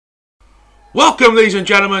Welcome, ladies and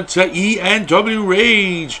gentlemen, to Enw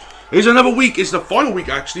Rage. It's another week. It's the final week,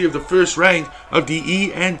 actually, of the first round of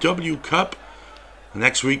the Enw Cup.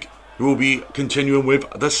 Next week, we will be continuing with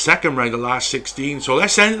the second round, the last 16. So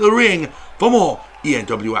let's enter the ring for more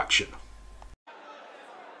Enw action.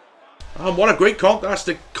 And what a great contest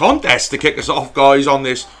to kick us off, guys, on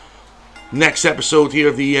this next episode here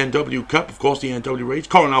of the Enw Cup. Of course, the Enw Rage.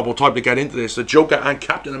 Colin Albo time to get into this. The Joker and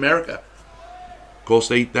Captain America. Of course,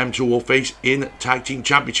 them two will face in tag team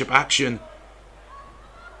championship action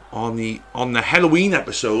on the Halloween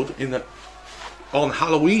episode on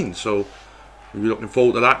Halloween. So we'll be looking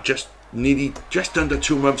forward to that. Just under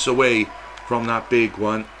 2 months away from that big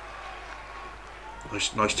one.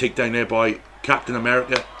 Nice takedown there by Captain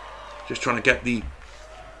America. Just trying to get the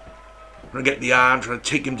arm, trying to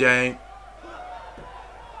take him down.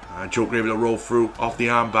 Joker able to roll through off the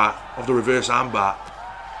reverse armbar.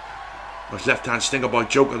 Nice left hand stinger by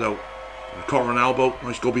Joker though. Collar and elbow.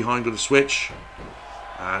 Nice go behind with a switch.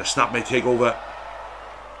 The snap may take over.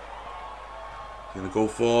 Gonna go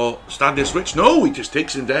for standing switch. No, he just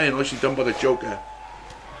takes him down. Nicely done by the Joker.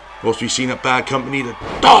 Of course, we've seen at Bad Company.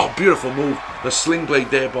 Beautiful move. The sling blade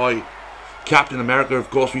there by Captain America. Of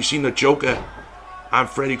course, we've seen the Joker and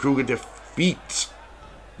Freddy Krueger defeat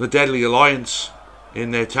the Deadly Alliance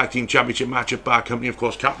in their tag team championship match at Bad Company. Of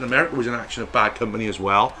course, Captain America was in action at Bad Company as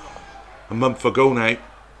well a month ago now. Of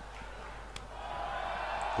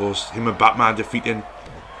course, him and Batman defeating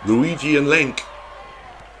Luigi and Link.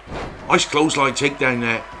 Nice clothesline takedown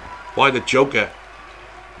there by the Joker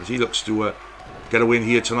as he looks to get a win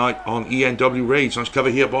here tonight on Enw Rage. Nice cover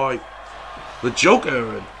here by the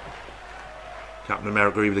Joker, and Captain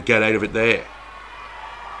America able to get out of it there.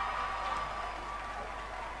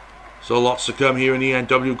 So lots to come here in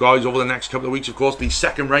Enw, guys, over the next couple of weeks. Of course, the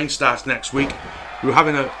second round starts next week. We're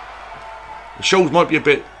having the shows might be a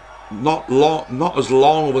bit not as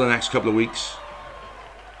long over the next couple of weeks,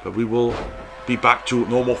 but we will be back to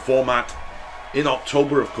normal format in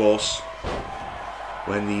October, of course,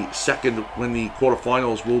 when the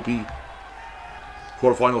quarterfinals,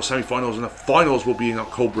 semi-finals, and the finals will be in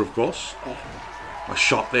October, of course. A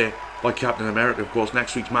shot there by Captain America. Of course,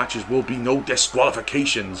 next week's matches will be no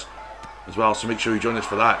disqualifications as well, so make sure you join us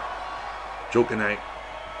for that. Joker now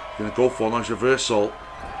gonna go for a nice reversal.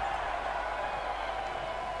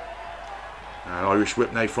 An Irish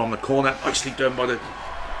whip now from the corner, nicely done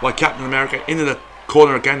by Captain America. Into the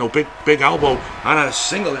corner again, though, big elbow and a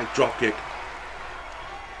single leg drop kick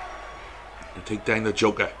to take down the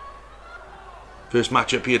Joker. First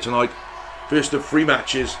matchup here tonight, first of 3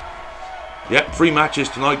 matches. Yep, 3 matches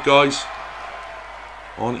tonight, guys,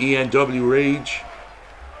 on Enw Rage.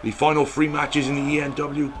 The final 3 matches in the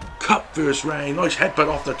Enw Cup first round. Nice headbutt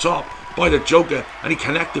off the top by the Joker, and he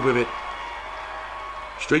connected with it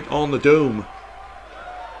straight on the dome.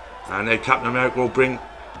 And then Captain America will bring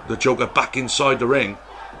the Joker back inside the ring.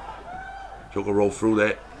 Joker roll through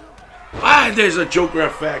there. And there's a Joker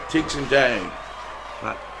effect. Takes him down.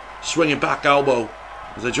 That swinging back elbow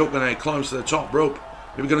as the Joker now climbs to the top rope.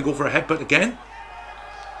 Maybe going to go for a headbutt again.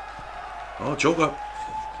 Oh, Joker.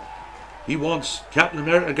 He wants Captain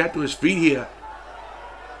America to get to his feet here.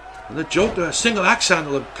 And the Joker, a single axe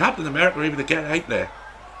handle of Captain America able to get out there.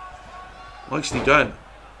 Nicely done.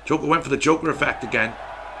 Joker went for the Joker effect again.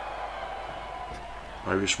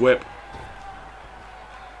 Irish whip.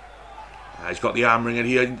 He's got the arm ring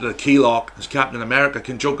here into the key lock as Captain America.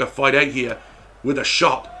 Can Joker fight out here with a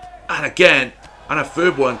shot? And again. And a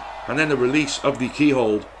third one. And then the release of the key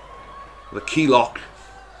hold. The key lock.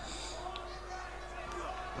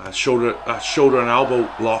 Shoulder and elbow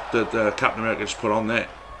lock that Captain America just put on there.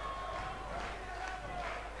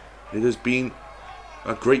 It has been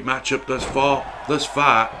a great matchup thus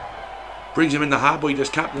far. Brings him in the hard, but he does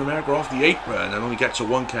Captain America off the apron and only gets a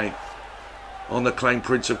 1 count on the Clown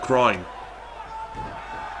Prince of Crime.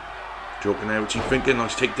 Joker now, what's he thinking?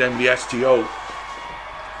 Nice takedown with the STO.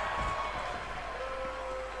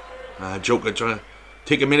 Joker trying to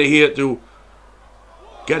take a minute here to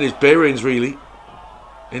get his bearings, really,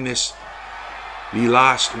 in the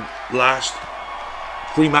last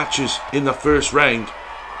 3 matches in the first round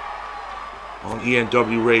on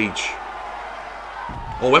Enw Rage.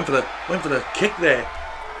 Oh, went for the kick there.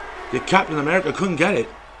 The Captain America couldn't get it.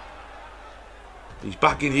 He's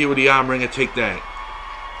back in here with the arm ringer takedown.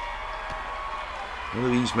 One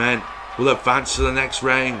of these men will advance to the next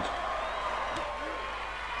round.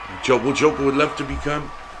 Joker would love to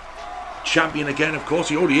become champion again. Of course,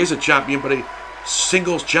 he already is a champion, but a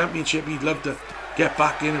singles championship he'd love to get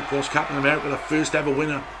back in. Of course, Captain America, the first ever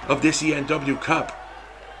winner of this Enw Cup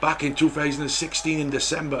back in 2016 in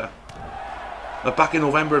December. back in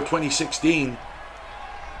November of 2016.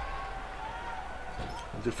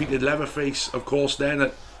 Defeated Leatherface, of course, then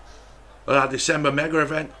at our December mega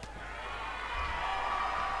event.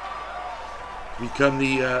 Become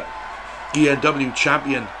the ENW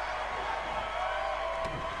champion.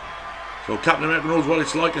 So Captain America knows what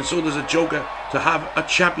it's like, and so does the Joker, to have a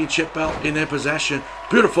championship belt in their possession.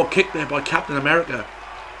 Beautiful kick there by Captain America.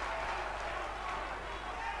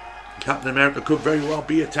 Captain America could very well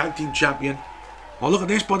be a tag team champion. Oh, look at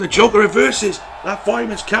this, by the Joker reverses that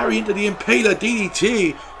fireman's carry into the Impaler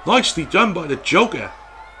DDT. Nicely done by the Joker.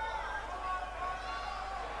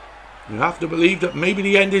 You have to believe that maybe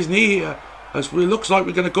the end is near here, as it looks like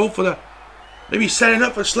we're going to go for the... maybe setting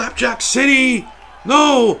up for Slapjack City.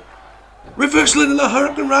 No! Reversal into the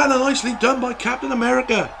Hurricane Rana, nicely done by Captain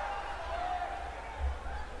America.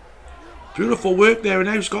 Beautiful work there, and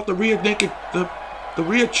now he's got the rear naked, the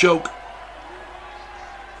rear choke.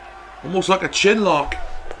 Almost like a chin lock.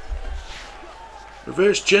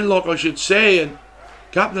 Reverse chin lock, I should say, and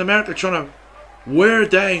Captain America trying to wear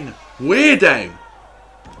down the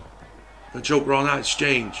Joker on that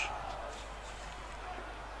exchange.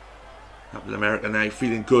 Captain America now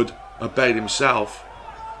feeling good about himself.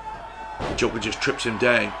 The Joker just trips him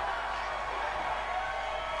down.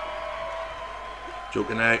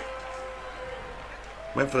 Joker now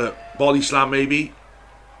went for the body slam maybe.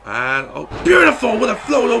 And oh, beautiful with a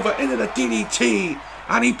float over into the DDT.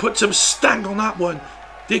 And he put some stank on that one.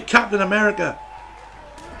 Did Captain America.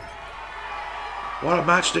 What a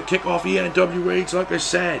match to kick off Enw Rage, like I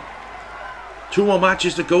said. 2 more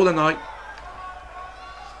matches to go tonight.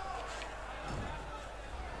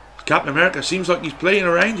 Captain America seems like he's playing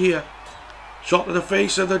around here. Shot to the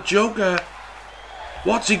face of the Joker.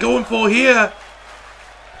 What's he going for here?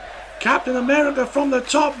 Captain America from the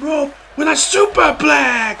top rope with a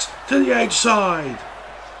superplex to the outside.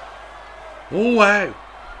 Oh wow.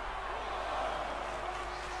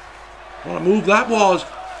 What a move that was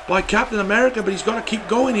by Captain America, but he's got to keep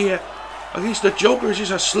going here against the Joker. It's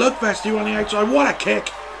just a slugfest here on the outside. What a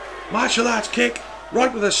kick. Martial arts kick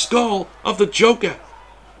right with the skull of the Joker.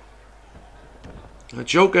 The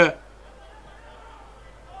Joker,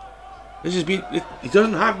 this has been, he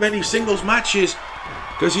doesn't have many singles matches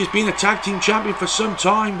because he's been a tag team champion for some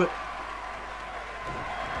time, but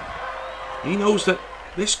he knows that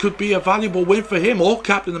this could be a valuable win for him or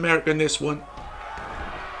Captain America in this one.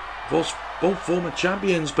 Both former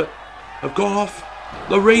champions, but have gone off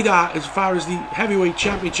the radar as far as the heavyweight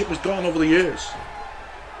championship has gone over the years.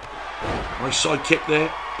 Nice side kick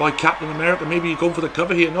there by Captain America. Maybe he's going for the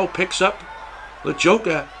cover here. No, picks up the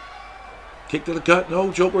Joker. Kick to the gut.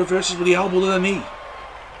 No, Joker reverses with the elbow to the knee.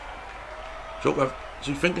 Joker, is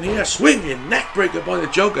he thinking here? Swinging neck breaker by the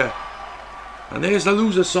Joker. And there's the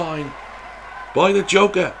loser sign by the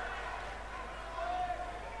Joker.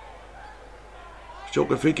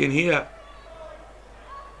 Joker thinking here.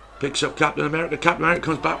 Picks up Captain America. Captain America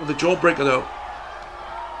comes back with the jawbreaker though.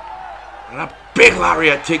 And a big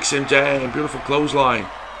lariat takes him down. Beautiful clothesline.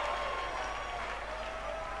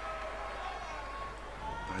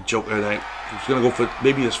 And Joker now, he's going to go for,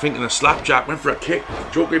 maybe he's thinking a slapjack. Went for a kick.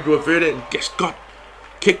 Joker able to avert it and just got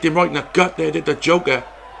kicked him right in the gut there, did the Joker.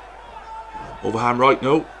 Overhand right,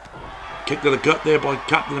 no. Kick to the gut there by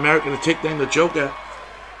Captain America to take down the Joker.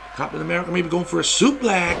 Captain America maybe going for a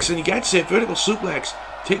suplex, and he gets it. Vertical suplex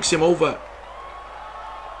takes him over.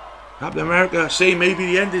 Captain America saying maybe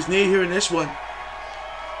the end is near here in this one.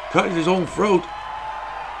 Cutting his own throat.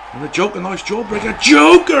 And the Joker, nice jawbreaker.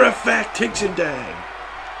 Joker effect takes him down.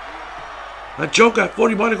 And Joker thought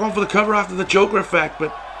he might have gone for the cover after the Joker effect,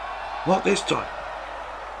 but not this time.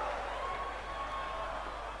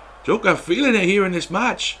 Joker feeling it here in this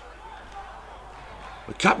match.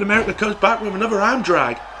 But Captain America comes back with another arm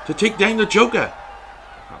drag to take down the Joker.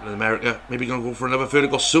 Captain America maybe going to go for another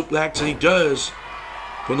vertical suplex, and he does.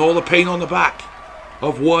 Putting all the pain on the back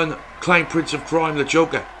of one Clown Prince of Crime, the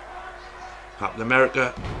Joker. Captain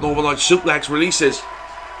America, Northern Light suplex releases.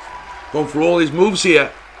 Going for all his moves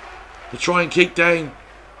here to try and kick down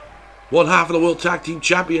one half of the World Tag Team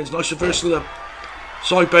Champions. Nice reversal of the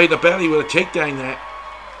side by the belly with a takedown there.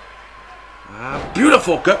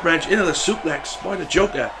 Beautiful gut wrench into the suplex by the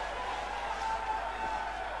Joker.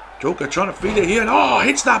 Joker trying to feed it here, and oh,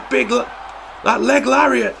 hits that big, that leg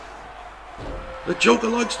lariat. The Joker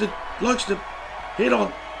likes to hit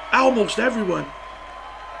on almost everyone.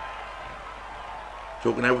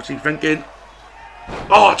 Joker now, what's he thinking?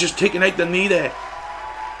 Oh, just taking out the knee there.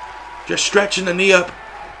 Just stretching the knee up.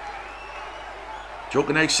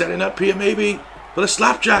 Joker now setting up here maybe for the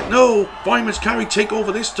slapjack. No, Fireman's carry take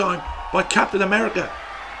over this time by Captain America.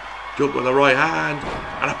 Joker with the right hand.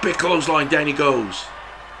 And a big clothesline, down he goes.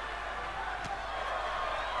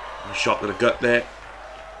 A shot to the gut there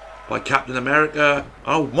by Captain America.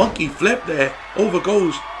 Oh, monkey flip there. Over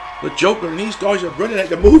goes the Joker, and these guys are running out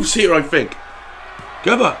the moves here, I think.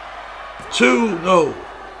 Cover. 2, no.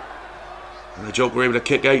 And the Joker able to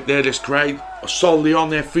kick out there. This crowd are solidly on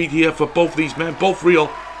their feet here for both these men. Both real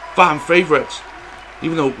fan favourites.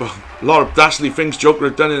 Even though a lot of dastardly things Joker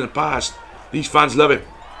had done in the past, these fans love him.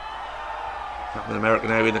 Captain America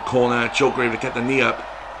now in the corner. Joker able to get the knee up.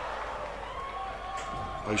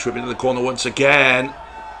 He's whipping into the corner once again.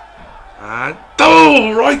 And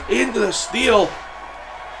right into the steel.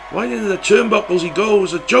 Right into the turnbuckles he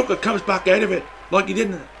goes. The Joker comes back out of it like he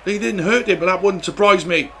didn't hurt him, but that wouldn't surprise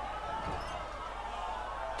me.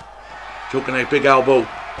 Joker now, big elbow.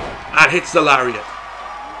 And hits the lariat.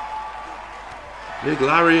 Big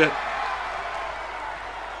lariat.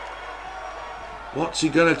 What's he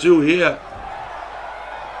gonna do here?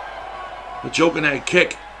 The Joker now,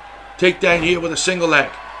 kick. Take down here with a single leg.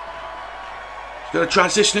 He's going to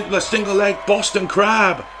transition into a single leg Boston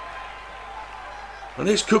Crab. And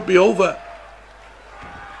this could be over.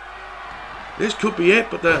 This could be it,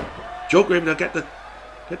 but the Joker able to get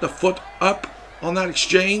the foot up on that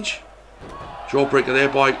exchange. Jawbreaker there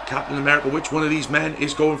by Captain America. Which one of these men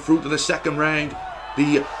is going through to the second round?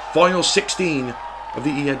 The final 16 of the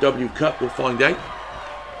ENW Cup, we'll find out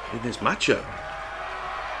in this matchup.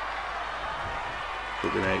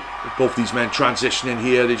 Looking out. Both these men transitioning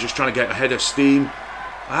here. They're just trying to get ahead of steam.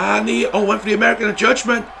 And he went for the American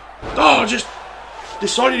Judgment. Oh, just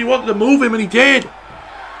decided he wanted to move him, and he did.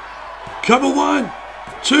 Cover 1,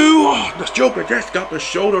 2. Oh, the Joker just got the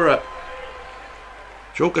shoulder up.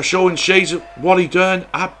 Joker showing shades of what he done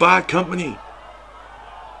at Bad Company.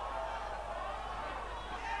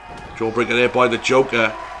 Jawbreaker there by the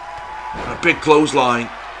Joker. And a big clothesline.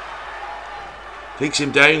 Takes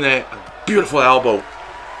him down there. Beautiful elbow.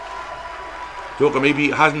 Joker maybe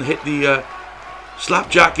hasn't hit the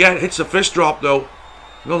slapjack yet. Hits the fist drop though.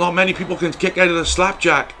 No, not many people can kick out of the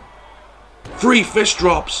slapjack. 3 fist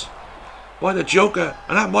drops by the Joker,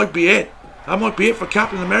 and that might be it. That might be it for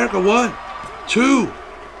Captain America. 1, 2,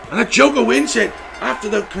 and the Joker wins it after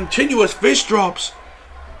the continuous fist drops.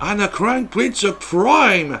 And the Crown Prince of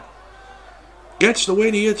Crime gets the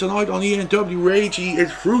win here tonight on Enw Rage. He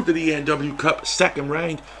is through to the ENW Cup second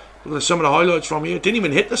round. Look at some of the highlights from here. Didn't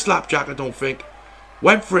even hit the slapjack, I don't think.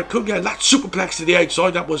 Went for it, could get that superplex to the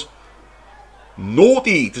outside. That was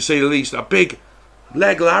naughty, to say the least. A big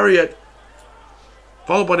leg lariat,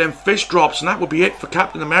 followed by them fist drops, and that would be it for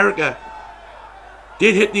Captain America.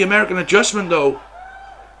 Did hit the American Adjustment, though.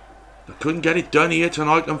 They couldn't get it done here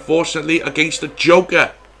tonight, unfortunately, against the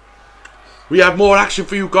Joker. We have more action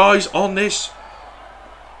for you guys on this.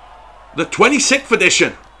 The 26th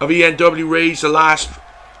edition of ENW Rage, the last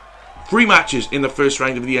 3 matches in the first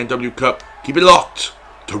round of the ENW Cup. Keep it locked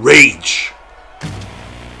to Rage.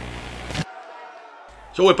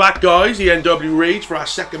 So we're back, guys, ENW Rage, for our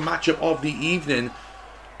second matchup of the evening.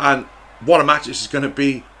 And what a match this is going to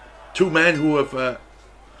be. 2 men who have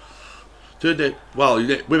turned it, well,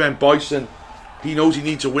 with M. Bison, he knows he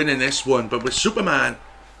needs a win in this one. But with Superman,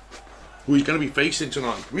 who he's going to be facing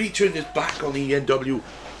tonight, really turned his back on the ENW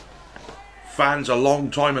fans a long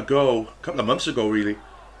time ago. A couple of months ago, really.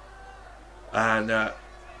 And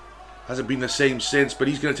hasn't been the same since, but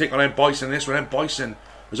he's going to take on M. Bison in this one. M. Bison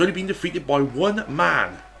has only been defeated by 1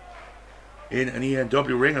 man in an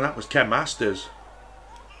ENW ring, and that was Ken Masters.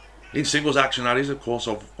 In singles action, that is, of course,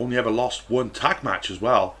 I've only ever lost 1 tag match as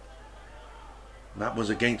well. And that was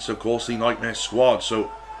against, of course, the Nightmare Squad,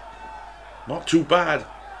 so not too bad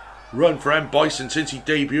run for M. Bison since he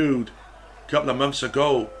debuted a couple of months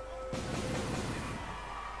ago.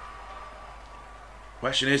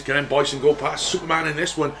 Question is, can M. Bison go past Superman in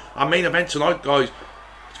this one? Our main event tonight, guys,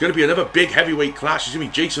 it's going to be another big heavyweight clash. It's going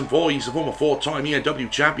to be Jason Voorhees, the former 4-time ENW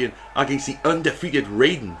champion, against the undefeated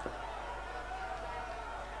Raiden.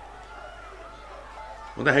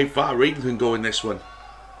 Wonder how far Raiden can go in this one.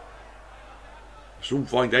 Soon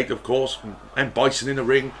find out, of course. M. Bison in the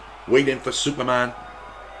ring, waiting for Superman.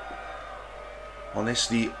 On this,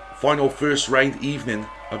 the final first round evening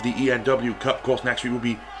of the ENW Cup. Of course, next week we'll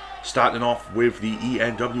be starting off with the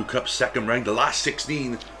ENW Cup second round, the last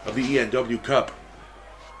 16 of the ENW Cup.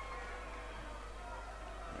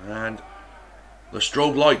 And the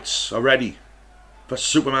strobe lights are ready for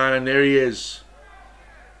Superman, and there he is.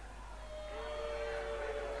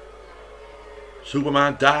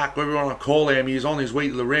 Superman Dark, whatever you want to call him, he is on his way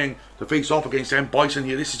to the ring to face off against M. Bison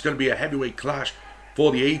here. This is going to be a heavyweight clash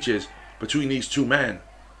for the ages between these 2 men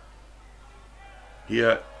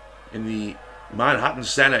here in the Manhattan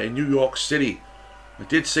Center in New York City. I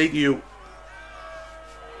did say to you,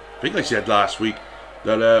 I think I said last week,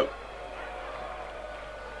 that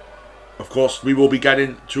of course we will be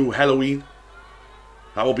getting to Halloween.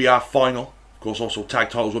 That will be our final. Of course, also tag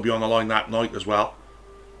titles will be on the line that night as well.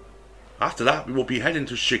 After that, we will be heading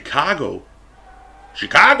to Chicago.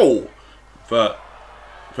 For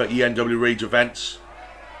Enw Rage events.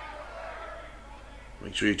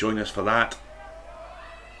 Make sure you join us for that.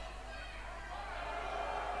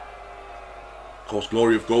 Of course,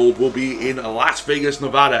 Glory of Gold will be in Las Vegas,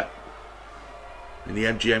 Nevada, in the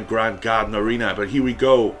MGM Grand Garden Arena. But here we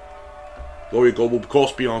go. Glory of Gold will, of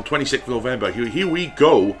course, be on 26th of November. Here we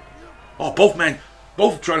go. Oh, both men,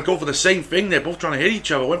 both trying to go for the same thing. They're both trying to hit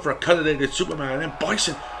each other. Went for a culminated Superman, and then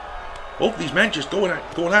Bison. Both these men just going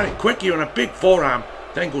at it quick here on a big forearm.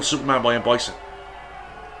 Then goes Superman by M. Bison.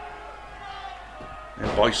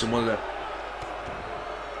 And Bison, one of the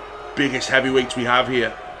biggest heavyweights we have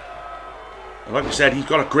here. And like I said, he's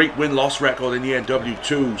got a great win-loss record in the NW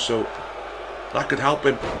too, so that could help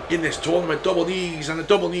him in this tournament. Double knees, and a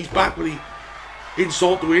double knees back with the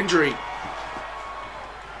insult to injury.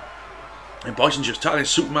 And Bison just telling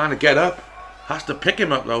Superman to get up. Has to pick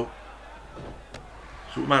him up though.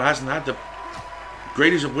 Superman hasn't had the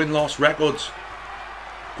greatest of win-loss records.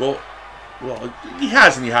 Well, he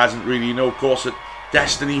has and he hasn't really. You know, of course, at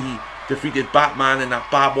Destiny he defeated Batman in that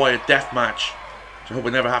barbed wire death match, which I hope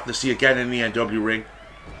we never have to see again in the NW ring.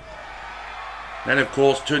 Then, of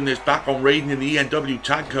course, turning his back on Raiden in the ENW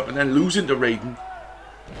Tag Cup and then losing to Raiden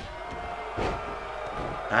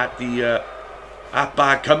at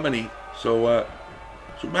Bad Company. So,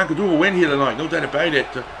 Superman could do a win here tonight, no doubt about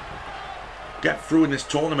it, to get through in this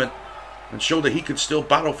tournament and show that he could still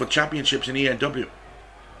battle for championships in ENW.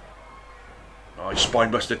 Oh,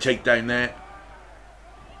 spinebuster takedown there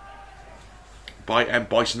by M.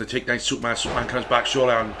 Bison to take down Superman. Superman comes back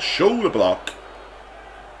shortly on shoulder block.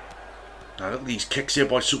 Now look at these kicks here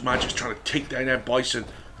by Superman, just trying to take down M. Bison.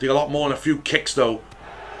 I think a lot more than a few kicks though.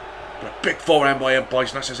 But a big forehand by M.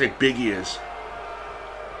 Bison, that's how I say big he is.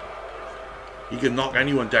 He can knock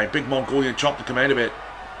anyone down. Big Mongolian chop to come out of it.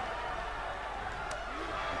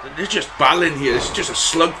 They're just battling here. It's just a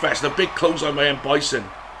slugfest. A big clothesline by M. Bison.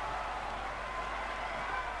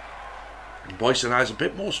 And Bison has a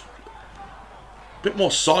bit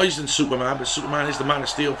more size than Superman, but Superman is the Man of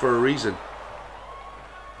Steel for a reason.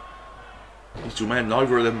 These two men,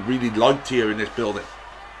 neither of them really liked here in this building.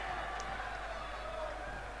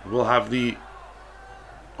 We'll have the...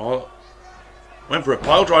 Oh, went for a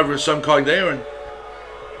pile driver of some kind there, and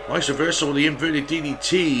vice versa with the inverted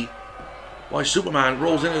DDT by Superman.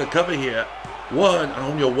 Rolls into the cover here. One, and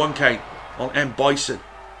only a one count on M. Bison.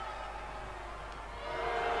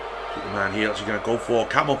 Superman here, actually going to go for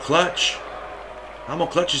Camel Clutch. Camel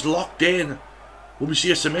Clutch is locked in. Will we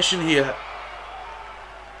see a submission here?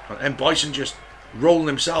 And M. Bison just rolling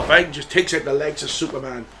himself out and just takes out the legs of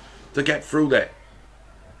Superman to get through there.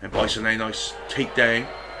 M. Bison, a nice takedown.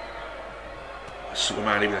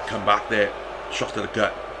 Superman able to come back there. Shot to the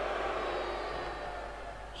gut.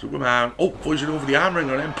 Superman, oh, throws it over the arm ring,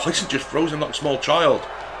 and M. Bison just throws him like a small child.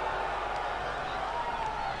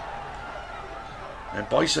 And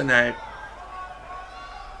Bison now.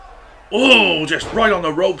 Oh, just right on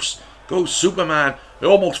the ropes goes Superman. I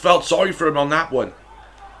almost felt sorry for him on that one.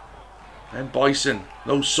 And Bison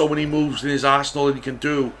knows so many moves in his arsenal that he can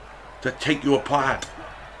do to take you apart.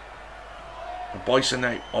 And Bison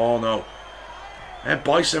now, oh no. And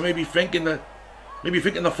Bison may be thinking the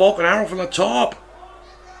Falcon Arrow from the top.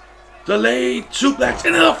 Delayed suplex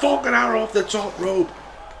into the Falcon Arrow off the top rope.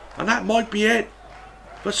 And that might be it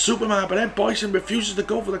for Superman. But then Bison refuses to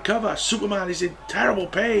go for the cover. Superman is in terrible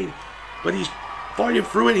pain, but he's fighting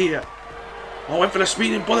through it here. Oh, went for the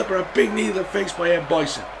speeding bullet, but a big knee to the face by M.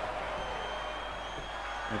 Bison.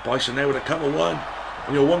 And Bison there with a cover one.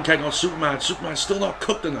 And you're one count on Superman. Superman's still not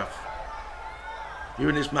cooked enough here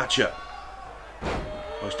in this matchup.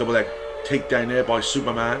 Nice double leg takedown there by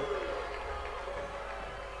Superman.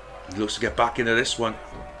 He looks to get back into this one.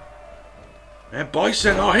 And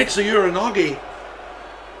Bison, oh, hits the Uranagi.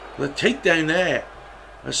 The takedown there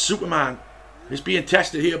as Superman is being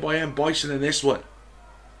tested here by M. Bison in this one.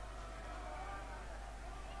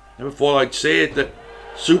 Never thought I'd say it, that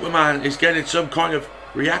Superman is getting some kind of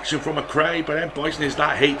reaction from a crowd, but M. Bison is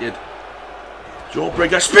that hated.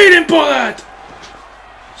 Jawbreaker, speeding bullet!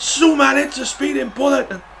 Superman hits a speeding bullet,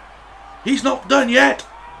 and he's not done yet.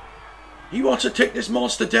 He wants to take this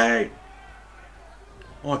monster down.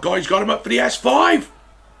 Oh, guy's got him up for the S5.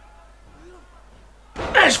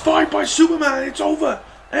 S5 by Superman, it's over.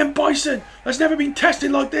 M. Bison has never been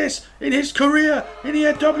tested like this in his career in the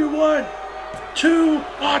NW1. 2.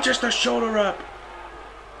 Oh, just a shoulder up.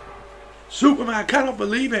 Superman cannot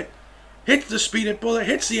believe it. Hits the speeded bullet,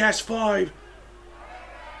 hits the S5.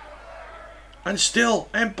 And still,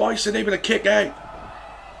 M. Bison able to kick out.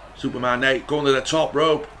 Superman 8 going to the top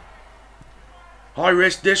rope. High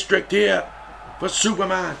risk district here for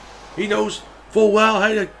Superman. He knows full well how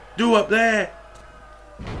to do up there.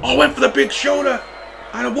 Oh, went for the big shoulder.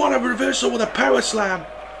 And what a reversal with a power slam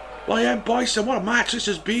by M. Bison. What a match this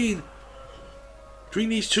has been between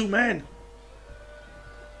these two men.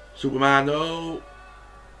 Superman, though.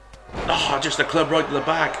 Oh, just a club right to the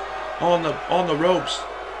back on the ropes.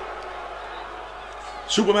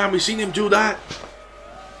 Superman, we've seen him do that.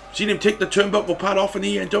 Seen him take the turnbuckle pad off in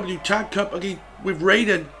the ENW Tag Cup again with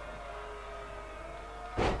Raiden.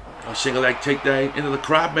 A single leg takedown into the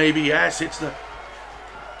crab, maybe. Yes, it's the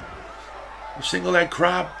single leg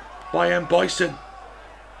crab by M. Bison.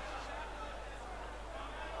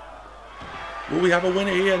 Will we have a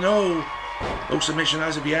winner here? No. No submission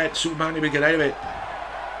as of yet. Superman able to get out of it.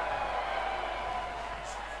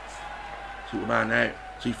 Superman now.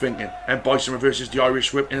 What's he thinking? M. Bison reverses the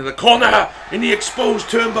Irish whip into the corner in the exposed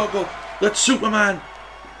turnbuckle. That Superman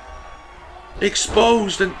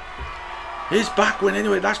exposed, and his back went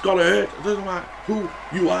into it. That's got to hurt. It doesn't matter who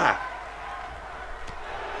you are.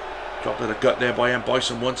 Dropped to the gut there by M.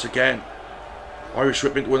 Bison once again. Irish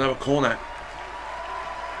whip into another corner.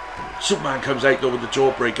 Superman comes out though with the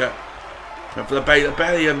jawbreaker. Went for the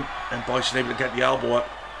belly, and Bison able to get the elbow up.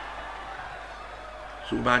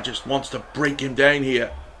 Superman just wants to break him down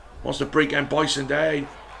here. Wants to break M. Bison down.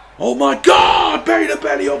 Oh my God! Belly to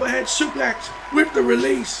belly overhead suplex with the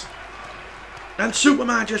release. And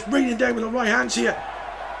Superman just bringing down with the right hands here.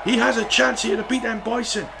 He has a chance here to beat M.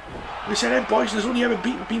 Bison. They said M. Bison has only ever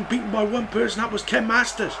been beaten by one person. That was Ken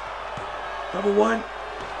Masters. Number 1.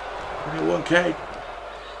 Only 1K.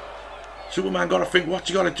 Superman got to think what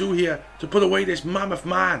you got to do here to put away this mammoth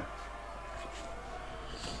man.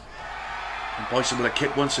 And Bison with a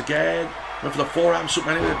kick once again. Went for the forearm.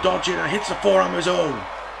 Superman able to dodge it and hits the forearm of his own.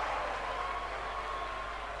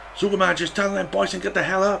 Superman just telling them Bison get the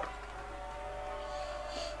hell up.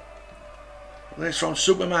 This from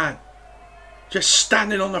Superman. Just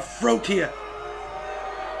standing on the throat here.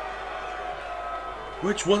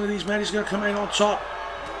 Which one of these men is going to come in on top?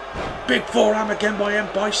 Big forearm again by M.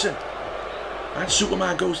 Bison. And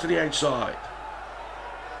Superman goes to the outside.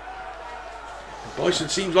 Bison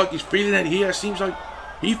seems like he's feeling it here. Seems like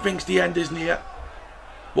he thinks the end is near.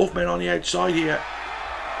 Both men on the outside here.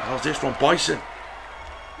 How's this from Bison?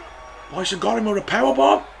 Bison got him with a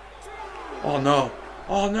powerbomb. Oh no.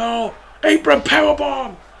 Oh no. Apron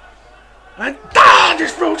powerbomb. And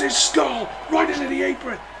just throws his skull right into the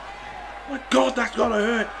apron. My God, that's gotta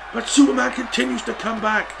hurt. But Superman continues to come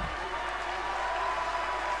back.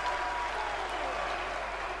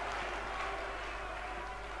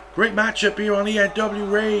 Great matchup here on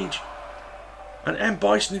Enw Rage. And M.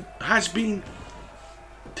 Bison has been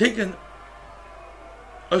taken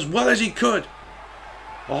as well as he could.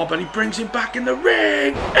 Oh, but he brings him back in the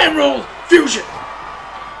ring. Emerald Fusion.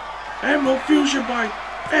 Emerald Fusion by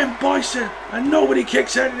M. Bison. And nobody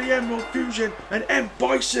kicks out of the Emerald Fusion. And M.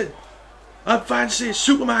 Bison advances.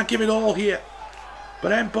 Superman give it all here.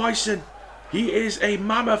 But M. Bison, he is a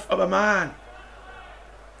mammoth of a man.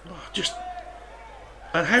 Oh, just...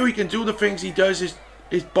 And how he can do the things he does is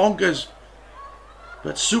bonkers.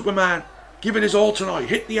 But Superman, give it his all tonight.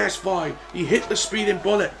 Hit the S5. He hit the speeding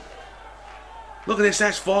bullet. Look at this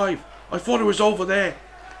S5. I thought it was over there.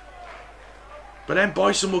 But M.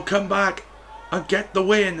 Bison will come back and get the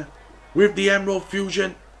win with the Emerald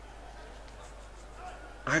Fusion.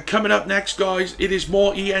 And coming up next, guys, it is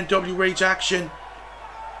more Enw Rage action.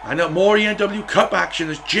 And more Enw Cup action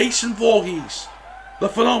as Jason Voorhees, the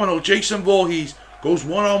phenomenal Jason Voorhees, goes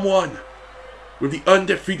one-on-one with the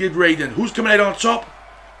undefeated Raiden. Who's coming out on top?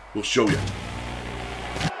 We'll show you.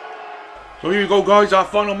 So here you go, guys, our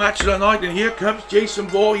final match of the night, and here comes Jason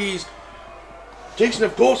Voorhees. Jason,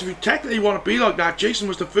 of course, if you technically want to be like that, Jason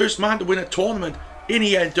was the first man to win a tournament in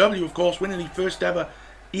ENW, of course, winning the first ever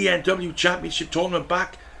ENW Championship tournament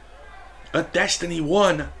back at Destiny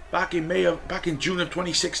 1 back in June of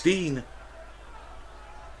 2016.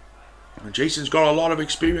 And Jason's got a lot of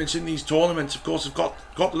experience in these tournaments. Of course, got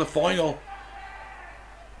to the final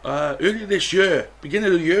earlier this year,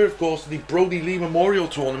 beginning of the year, of course, the Brody Lee Memorial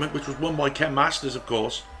Tournament, which was won by Ken Masters, of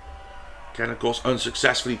course. Ken, of course,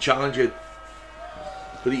 unsuccessfully challenging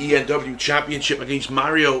for the ENW Championship against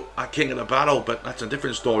Mario at King of the Battle, but that's a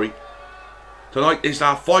different story. Tonight is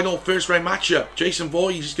our final first round matchup. Jason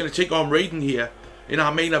Voorhees is going to take on Raiden here in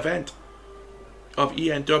our main event of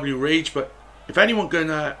ENW Rage. But if anyone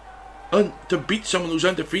can to beat someone who's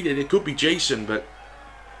undefeated. It could be Jason, but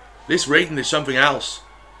this rating is something else.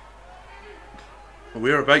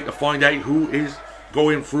 We're about to find out who is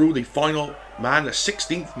going through the final man, the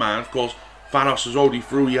 16th man. Of course, Thanos is already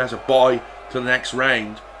through. He has a bye to the next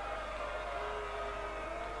round.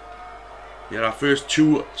 Yeah, our first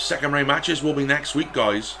 2 second round matches will be next week,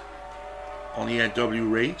 guys, on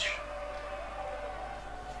Enw Rage.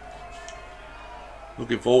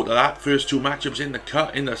 Looking forward to that. First 2 matchups in the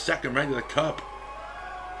cup, in the second round of the cup.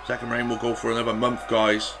 Second round will go for another month,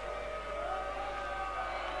 guys.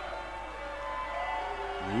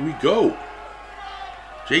 Here we go.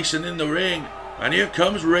 Jason in the ring, and here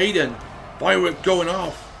comes Raiden. Firework going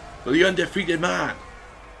off for the undefeated man.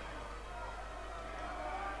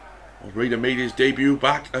 Well, Raiden made his debut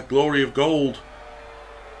back at Glory of Gold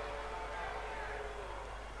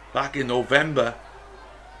back in November.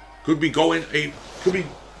 Could be the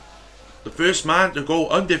first man to go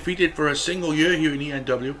undefeated for a single year here in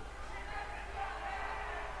ENW.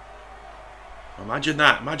 Imagine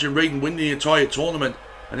that. Imagine Raiden winning the entire tournament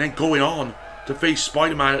and then going on to face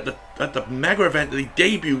Spider-Man at the mega event that he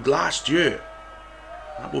debuted last year.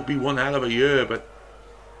 That would be one hell of a year, but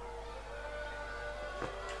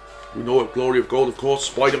we know at Glory of Gold, of course,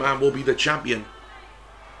 Spider-Man will be the champion.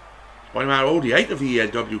 Spider-Man already out of the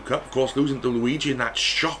ENW Cup, of course, losing to Luigi in that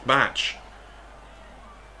shock match.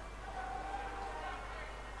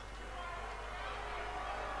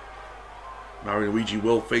 Mario and Luigi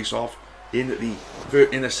will face off in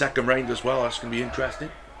the second round as well. That's going to be interesting.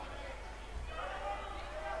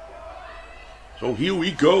 So here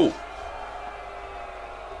we go.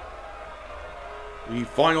 The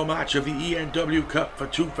final match of the ENW Cup for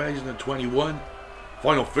 2021.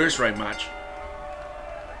 Final first round match.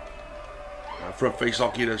 Front face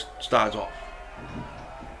lock here starts off.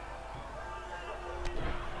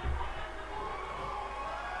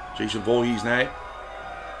 Jason Voorhees now.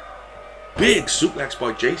 Big suplex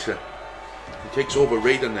by Jason. He takes over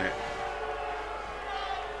Raiden there.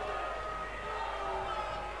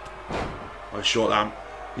 Nice short arm.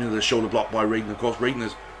 The shoulder block by Raiden. Of course, Raiden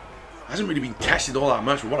hasn't really been tested all that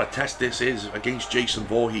much, but what a test this is against Jason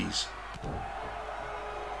Voorhees.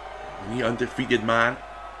 The undefeated man.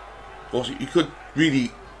 Of course, you could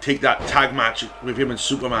really take that tag match with him and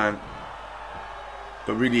Superman,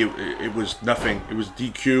 but really it was nothing. It was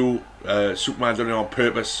DQ. Superman done it on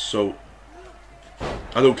purpose, so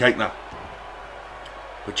I don't count that.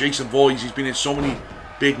 But Jason Voorhees, he's been in so many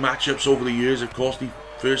big matchups over the years. Of course, the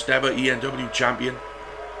first ever ENW champion.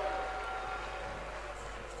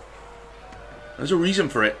 There's a reason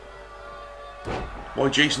for it. Why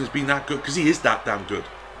Jason has been that good, because he is that damn good.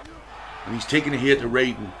 And he's taking it here to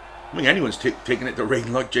Raiden. I mean, anyone's taking it to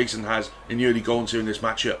Raiden like Jason has in the early going to in this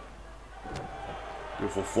matchup.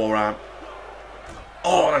 Beautiful forearm.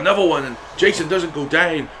 Oh, and another one, and Jason doesn't go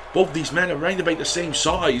down. Both these men are around about the same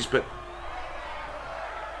size, but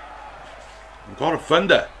God of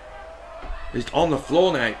Thunder is on the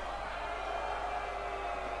floor now.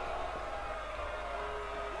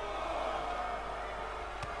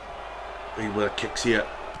 Raiden with a kicks here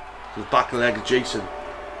to the back of the leg of Jason.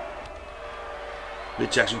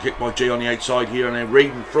 Midsection kick by Jay on the outside here, and then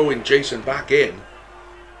Raiden throwing Jason back in.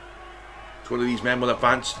 One of these men will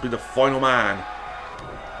advance to be the final man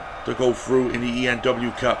to go through in the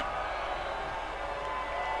ENW Cup.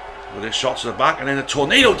 With their shots to the back, and then a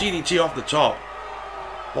tornado DDT off the top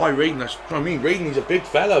by Raiden. I mean, Raiden, he's a big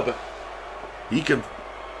fella, but he can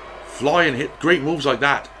fly and hit great moves like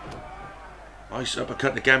that. Nice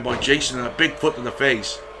uppercut again by Jason, and a big foot to the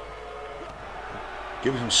face.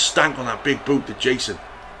 Giving some stank on that big boot to Jason.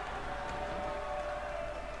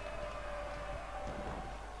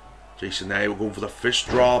 Jason now will go for the fist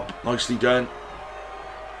drop. Nicely done.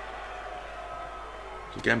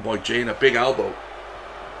 Again by Jay, and a big elbow.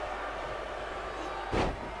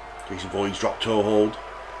 Jason Voorhees drop toe hold.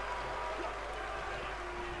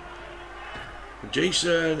 And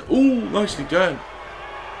Jason, ooh, nicely done.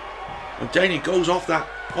 And then he goes off that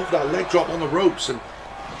leg drop on the ropes, and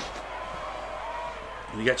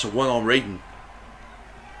he gets a one on Raiden.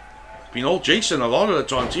 It's been all Jason a lot of the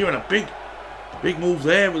times here, and a big move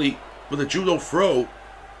there with a judo throw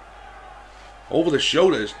over the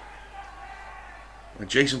shoulders. And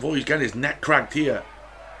Jason Voorhees getting his neck cracked here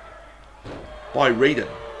by Raiden.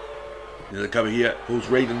 The cover here goes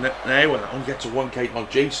Raiden now, and only gets a 1 count on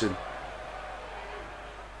Jason.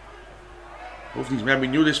 Both these men, we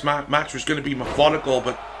knew this match was going to be methodical,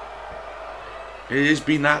 but it has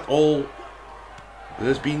been that all. It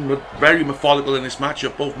has been very methodical in this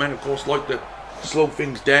matchup. Both men, of course, like to slow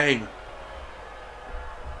things down.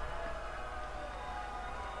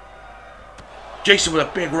 Jason with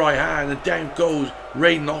a big right hand, and down goes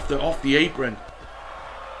Raiden off the apron.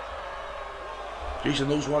 Jason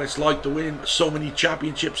knows what it's like to win so many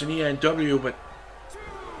championships in ENW, but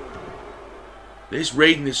this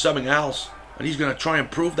Raiden is something else, and he's going to try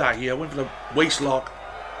and prove that here. Went for the waist lock.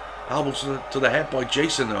 Elbows to the head by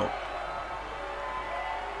Jason though.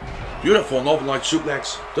 Beautiful Northern Light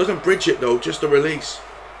suplex. Doesn't bridge it though, just a release.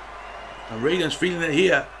 And Raiden's feeling it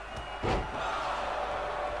here.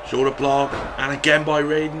 Shoulder block, and again by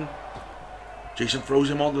Raiden. Jason throws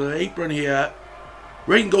him onto the apron here.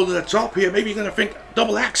 Raiden goes to the top here. Maybe you're going to think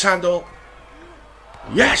double axe handle.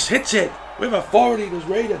 Yes, hits it. With authority goes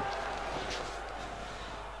Raiden.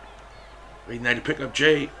 Raiden had to pick up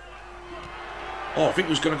Jay. Oh, I think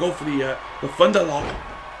he was going to go for the thunder lock.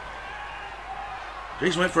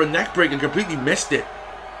 Jason went for a neck break and completely missed it.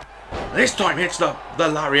 And this time hits the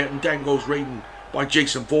lariat, and down goes Raiden by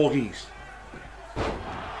Jason Voorhees.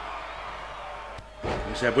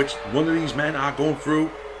 He said which one of these men are going through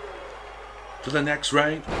to the next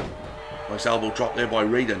round. Nice elbow drop there by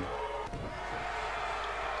Raiden.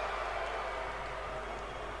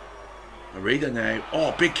 And Raiden now.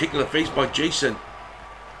 Oh, big kick to the face by Jason.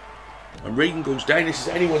 And Raiden goes down. This is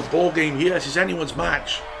anyone's ball game here. This is anyone's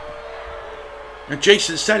match. And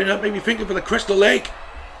Jason's setting up, maybe thinking for the Crystal Lake.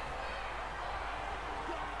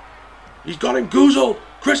 He's got him goozled.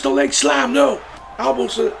 Crystal Lake slam, no.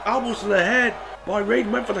 Elbows to the head by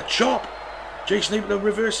Raiden. Went for the chop. Jason able to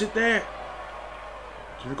reverse it there.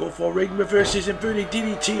 Gonna go for Raiden reverses inverted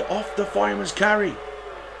DDT off the fireman's carry.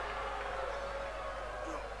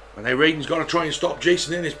 And now Raiden's got to try and stop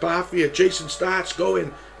Jason in his path here. Jason starts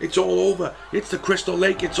going. It's all over. It's the Crystal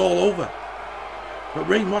Lake. It's all over. But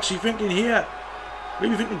Raiden, what's he thinking here?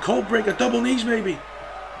 Maybe thinking cold breaker, double knees maybe.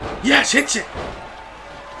 Yes, hits it.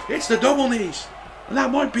 It's the double knees. And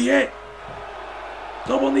that might be it.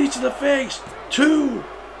 Double knees to the face. 2,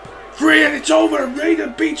 3, and it's over. And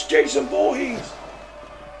Raiden beats Jason Voorhees.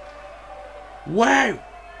 Wow.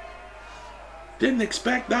 Didn't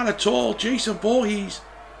expect that at all. Jason Voorhees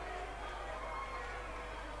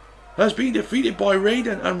has been defeated by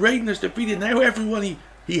Raiden, and Raiden has defeated now everyone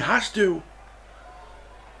he has to.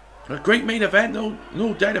 A great main event,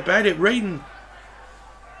 no doubt about it. Raiden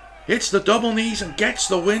hits the double knees and gets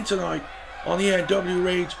the win tonight on the Enw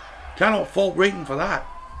Rage. Cannot fault Raiden for that.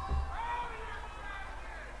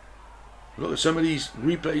 Look at some of these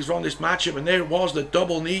replays from this matchup, and there it was, the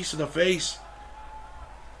double knees to the face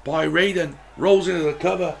by Raiden. Rolls into the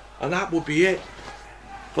cover, and that would be it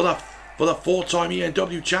for the 4-time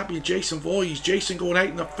ENW champion Jason Voorhees. Jason going out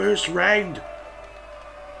in the first round.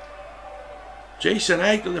 Jason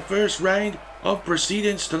out in the first round of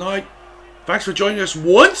proceedings tonight. Thanks for joining us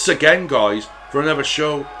once again, guys, for another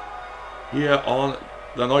show here on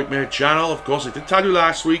the Nightmare channel. Of course, I did tell you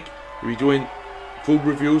last week we'll be doing food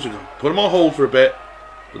reviews. We're going to put them on hold for a bit,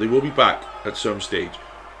 but they will be back at some stage.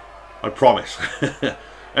 I promise.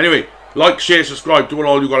 Anyway, like, share, subscribe, do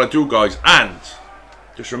all you got to do, guys. And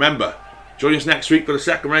just remember, join us next week for the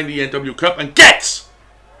second round of the ENW Cup and get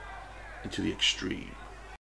into the extreme.